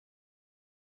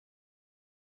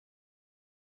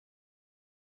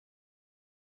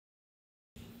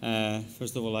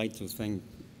First of all, I'd like to thank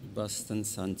Boston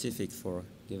Scientific for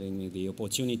giving me the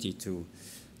opportunity to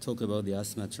talk about the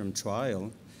Asmatherm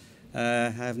trial.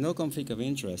 I have no conflict of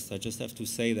interest. I just have to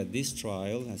say that this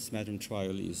trial, Asmatherm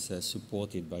trial, is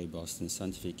supported by Boston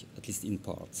Scientific, at least in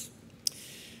part.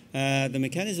 The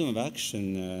mechanism of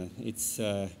action,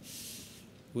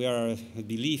 I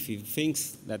believe, it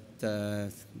thinks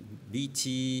that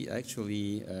BT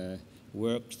actually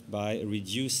worked by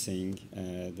reducing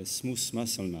the smooth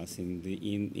muscle mass in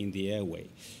the airway.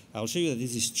 I'll show you that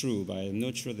this is true, but I'm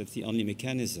not sure that's the only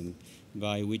mechanism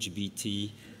by which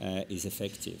BT is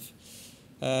effective.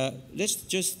 Let's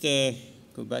just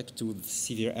go back to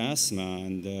severe asthma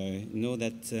and know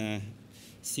that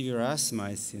severe asthma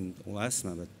is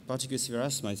but particularly severe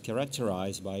asthma is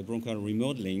characterized by bronchial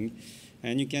remodeling.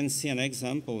 And you can see an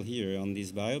example here on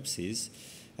these biopsies.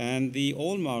 And the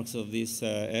hallmarks of this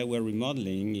airway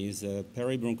remodeling is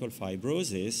peribronchial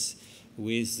fibrosis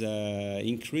with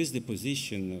increased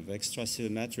deposition of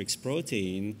extracellular matrix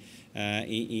protein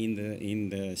in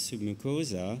the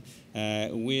submucosa,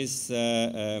 with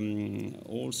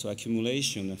also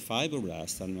accumulation of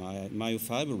fibroblasts and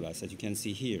myofibroblasts that you can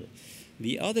see here.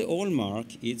 The other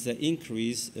hallmark is the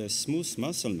increased smooth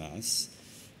muscle mass,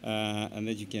 and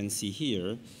that you can see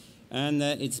here. And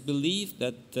it's believed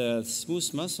that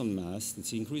smooth muscle mass,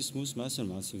 it's increased smooth muscle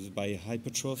mass by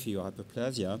hypertrophy or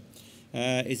hyperplasia,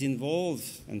 is involved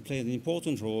and plays an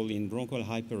important role in bronchial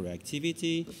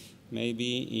hyperreactivity,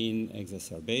 maybe in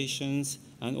exacerbations,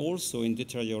 and also in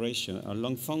deterioration of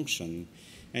lung function.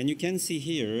 And you can see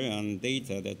here on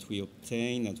data that we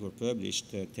obtained that were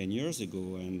published 10 years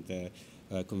ago and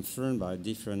confirmed by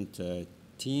different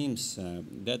teams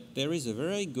that there is a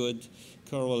very good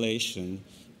correlation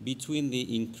between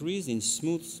the increase in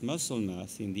smooth muscle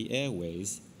mass in the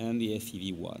airways and the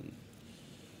FEV1.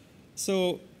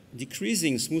 So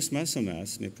decreasing smooth muscle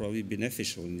mass may probably be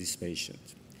beneficial in this patient.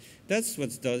 That's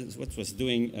what was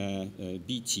doing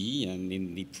BT and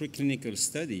in the preclinical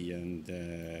study, and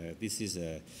this is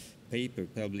a paper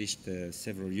published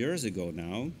several years ago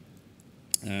now.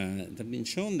 It has been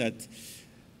shown that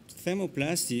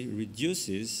thermoplasty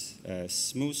reduces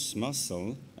smooth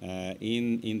muscle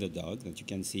in the dog that you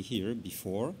can see here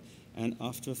before and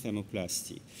after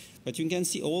thermoplasty. But you can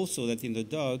see also that in the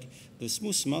dog, the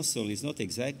smooth muscle is not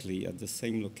exactly at the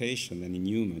same location than in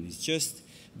human. It's just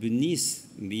beneath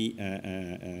the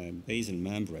basal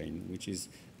membrane, which is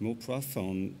more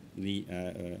profoundly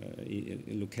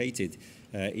located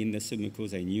in the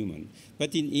submucosa in human.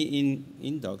 But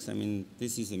in dogs, I mean,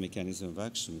 this is a mechanism of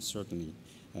action, certainly.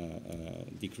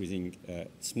 Decreasing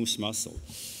smooth muscle.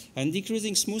 And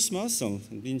decreasing smooth muscle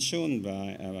has been shown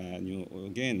by,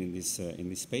 again in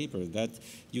this paper, that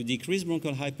you decrease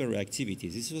bronchial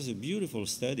hyperreactivity. This was a beautiful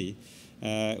study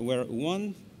where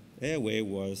one airway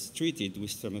was treated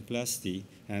with thermoplasty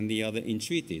and the other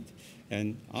untreated.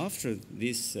 And after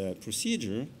this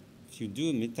procedure, if you do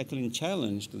a metaclinic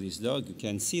challenge to this dog, you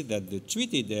can see that the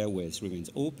treated airways remains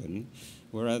open,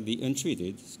 whereas the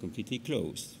untreated is completely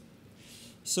closed.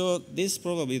 So this is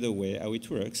probably the way how it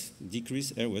works: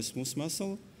 decrease airway smooth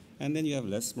muscle, and then you have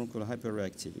less bronchial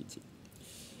hyperreactivity.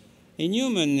 In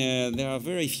human, there are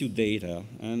very few data,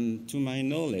 and to my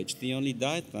knowledge, the only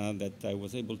data that I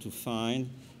was able to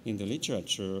find in the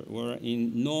literature were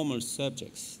in normal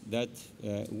subjects that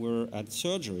were at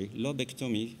surgery,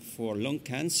 lobectomy for lung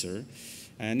cancer,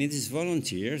 and in these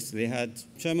volunteers, they had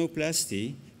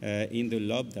thermoplasty in the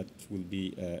lobe that will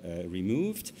be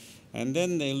removed. And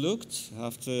then they looked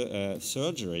after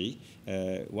surgery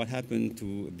what happened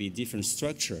to the different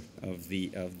structure of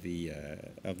the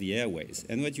airways.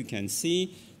 And what you can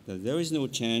see that there is no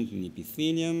change in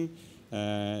epithelium,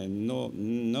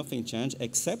 nothing changed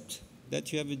except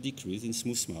that you have a decrease in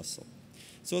smooth muscle.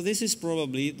 So this is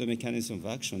probably the mechanism of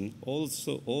action.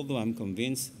 Also, although I'm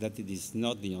convinced that it is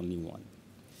not the only one.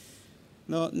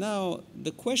 Now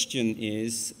the question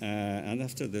is, and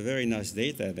after the very nice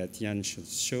data that Jan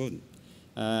showed,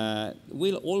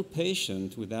 will all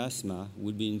patients with asthma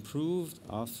will be improved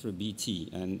after BT?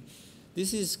 And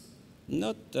this is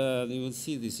not, you will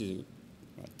see this is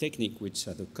a technique which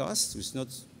at a cost is not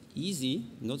easy,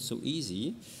 not so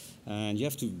easy, and you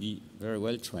have to be very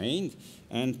well trained,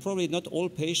 and probably not all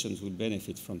patients will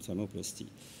benefit from thermoplasty.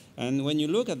 And when you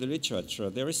look at the literature,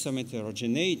 there is some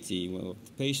heterogeneity of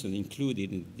patients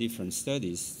included in different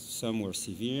studies. Some were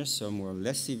severe, some were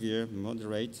less severe,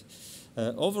 moderate.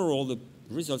 Overall, the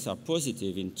results are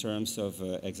positive in terms of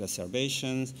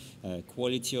exacerbations,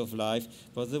 quality of life,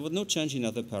 but there was no change in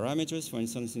other parameters. For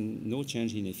instance, no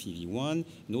change in FEV1,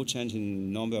 no change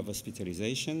in number of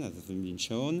hospitalizations, as has been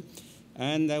shown.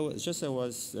 And I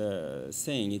was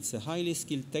saying, it's a highly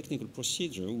skilled technical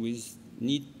procedure with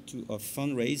need of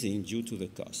fundraising due to the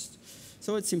cost.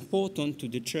 So it's important to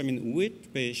determine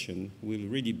which patient will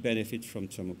really benefit from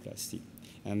thermoplasty.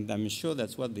 And I'm sure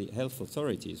that's what the health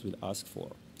authorities will ask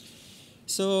for.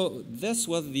 So that's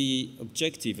what the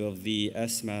objective of the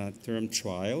Asmatherm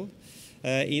trial,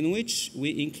 in which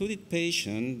we included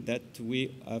patients that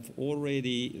we have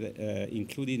already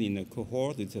included in a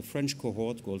cohort. It's a French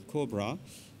cohort called COBRA.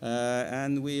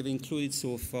 And we've included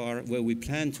so far, well, we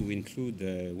plan to include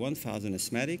 1,000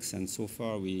 asthmatics, and so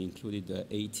far we included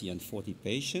 80 and 40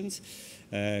 patients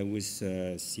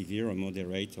with severe or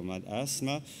moderate or mild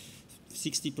asthma.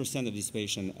 60% of these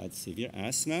patients had severe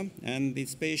asthma, and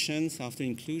these patients, after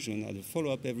inclusion, had a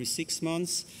follow-up every 6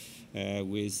 months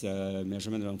with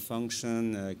measurement of lung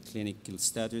function, clinical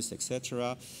status,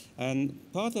 etc. And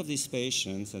part of these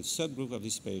patients, and subgroup of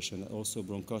these patients, also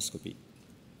bronchoscopy.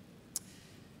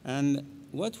 And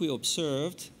what we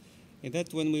observed is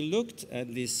that when we looked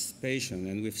at this patient,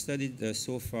 and we've studied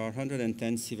so far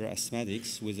 110 severe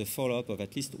asthmatics with a follow-up of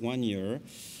at least 1 year,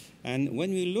 and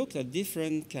when we looked at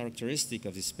different characteristics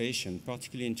of this patient,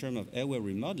 particularly in terms of airway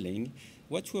remodeling,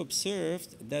 what we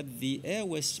observed that the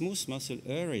airway smooth muscle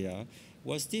area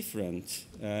was different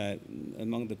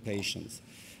among the patients.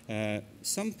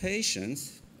 Some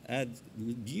patients had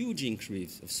huge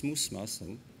increase of smooth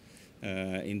muscle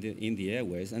in the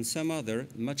airways, and some other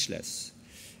much less.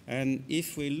 And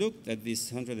if we looked at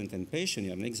this 110 patient,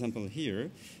 you have an example here,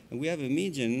 and we have a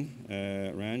median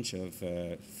range of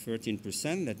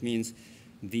 13%. That means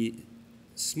the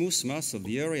smooth muscle,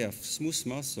 the area of smooth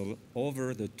muscle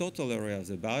over the total area of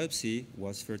the biopsy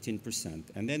was 13%.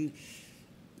 And then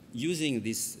using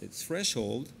this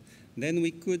threshold, then we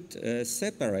could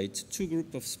separate two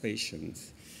groups of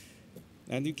patients.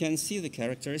 And you can see the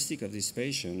characteristic of these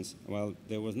patients. Well,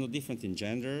 there was no difference in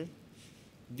gender.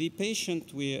 The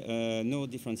patient with no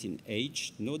difference in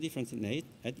age, no difference in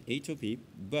atopy,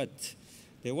 but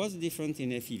there was a difference in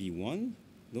FEV1.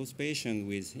 Those patients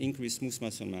with increased smooth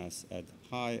muscle mass had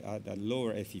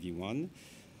lower FEV1.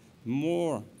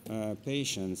 More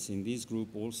patients in this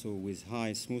group also with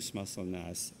high smooth muscle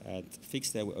mass had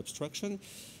fixed airway obstruction.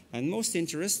 And most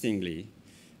interestingly,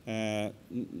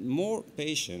 more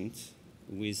patients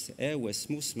with airway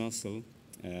smooth muscle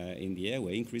in the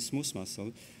airway, increased smooth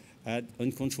muscle, had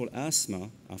uncontrolled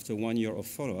asthma after 1 year of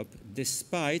follow-up,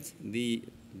 despite the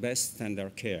best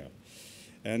standard care.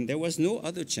 And there was no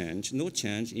other change, no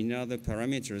change in other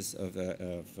parameters of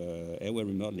airway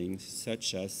remodeling,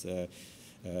 such as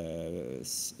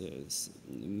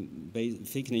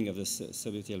thickening of the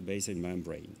subarachnoid basal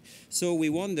membrane. So we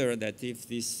wonder that if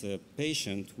this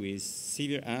patient with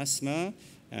severe asthma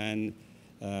and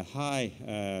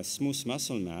high smooth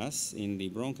muscle mass in the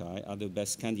bronchi are the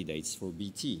best candidates for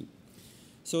BT.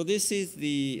 So this is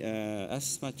the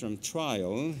Asmatherm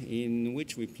trial in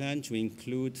which we plan to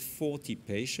include 40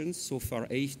 patients. So far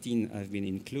 18 have been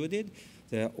included.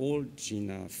 They are all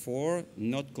GINA 4,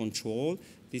 not controlled.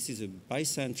 This is a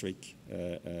bicentric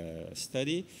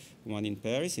study, one in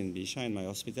Paris, in Bichat, in my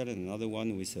hospital, and another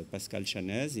one with Pascal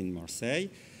Chanez in Marseille.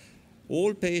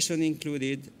 All patients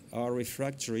included are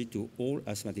refractory to all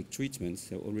asthmatic treatments.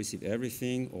 They all receive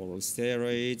everything, oral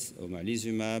steroids,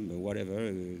 omalizumab,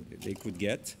 whatever they could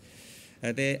get.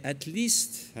 They at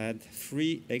least had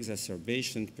 3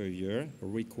 exacerbations per year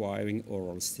requiring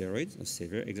oral steroids, a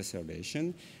severe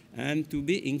exacerbation. And to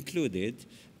be included,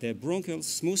 the bronchial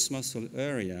smooth muscle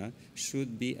area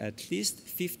should be at least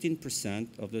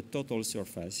 15% of the total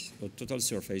surface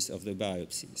of the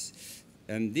biopsies.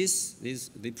 And this is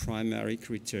the primary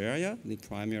criteria, the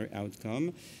primary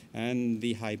outcome. And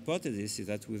the hypothesis is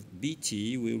that with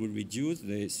BT, we will reduce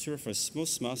the surface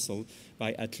smooth muscle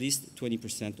by at least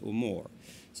 20% or more.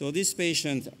 So this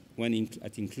patient, when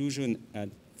at inclusion,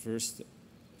 had first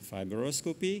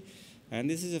fibroscopy. And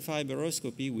this is a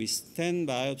fibroscopy with 10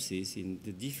 biopsies in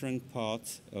the different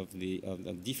parts of the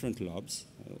different lobes,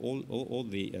 all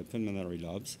the pulmonary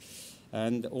lobes.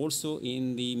 And also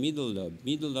in the middle lobe.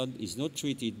 Middle lobe is not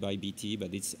treated by BT,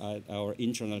 but it's our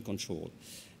internal control.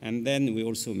 And then we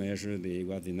also measure the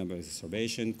number of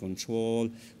exacerbation, control,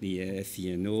 the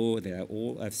FeNO, they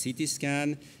all have CT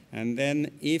scan. And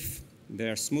then if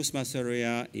their smooth muscle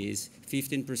area is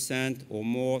 15% or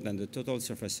more than the total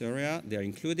surface area, they're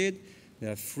included.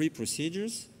 There are 3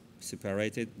 procedures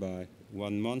separated by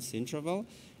 1 month interval.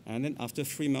 And then after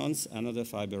 3 months, another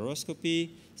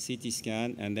fibroscopy, CT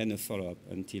scan, and then a follow-up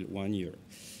until 1 year.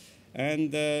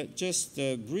 And just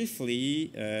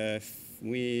briefly,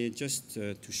 just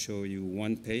to show you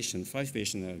one patient, 5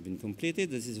 patients have been completed.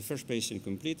 This is the first patient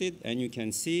completed, and you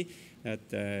can see that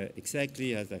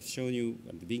exactly as I've shown you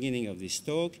at the beginning of this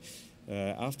talk,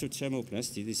 after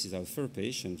thermoplasty, this is our third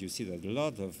patient, you see that a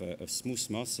lot of smooth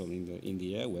muscle in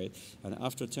the airway, and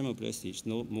after thermoplasty, it's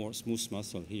no more smooth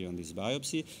muscle here on this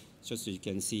biopsy. Just as you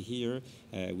can see here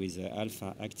with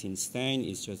alpha-actin stain,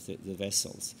 it's just the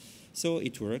vessels. So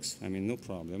it works, I mean, no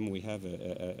problem. We have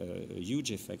a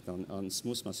huge effect on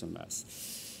smooth muscle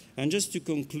mass. And just to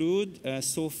conclude,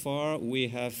 so far we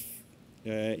have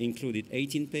included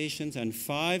 18 patients, and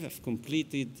 5 have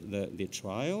completed the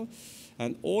trial.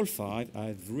 And all 5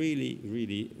 have really,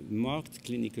 really marked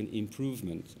clinical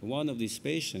improvement. One of these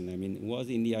patients, I mean, was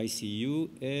in the ICU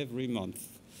every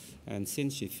month. And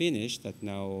since she finished, that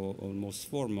now almost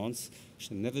 4 months,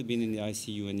 she's never been in the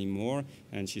ICU anymore,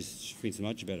 and she feels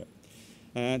much better.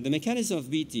 The mechanism of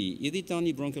BT, is it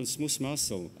only bronchial smooth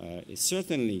muscle? It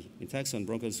certainly attacks on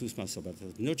bronchial smooth muscle, but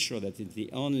I'm not sure that it's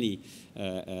the only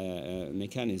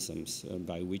mechanisms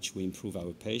by which we improve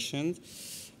our patient.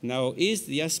 Now, is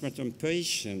the Asmatherm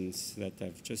patients that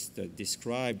I've just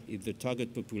described is the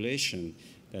target population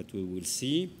that we will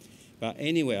see? But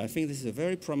anyway, I think this is a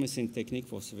very promising technique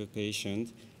for severe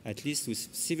patients, at least with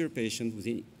severe patients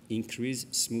with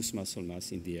increased smooth muscle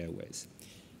mass in the airways.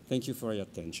 Thank you for your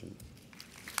attention.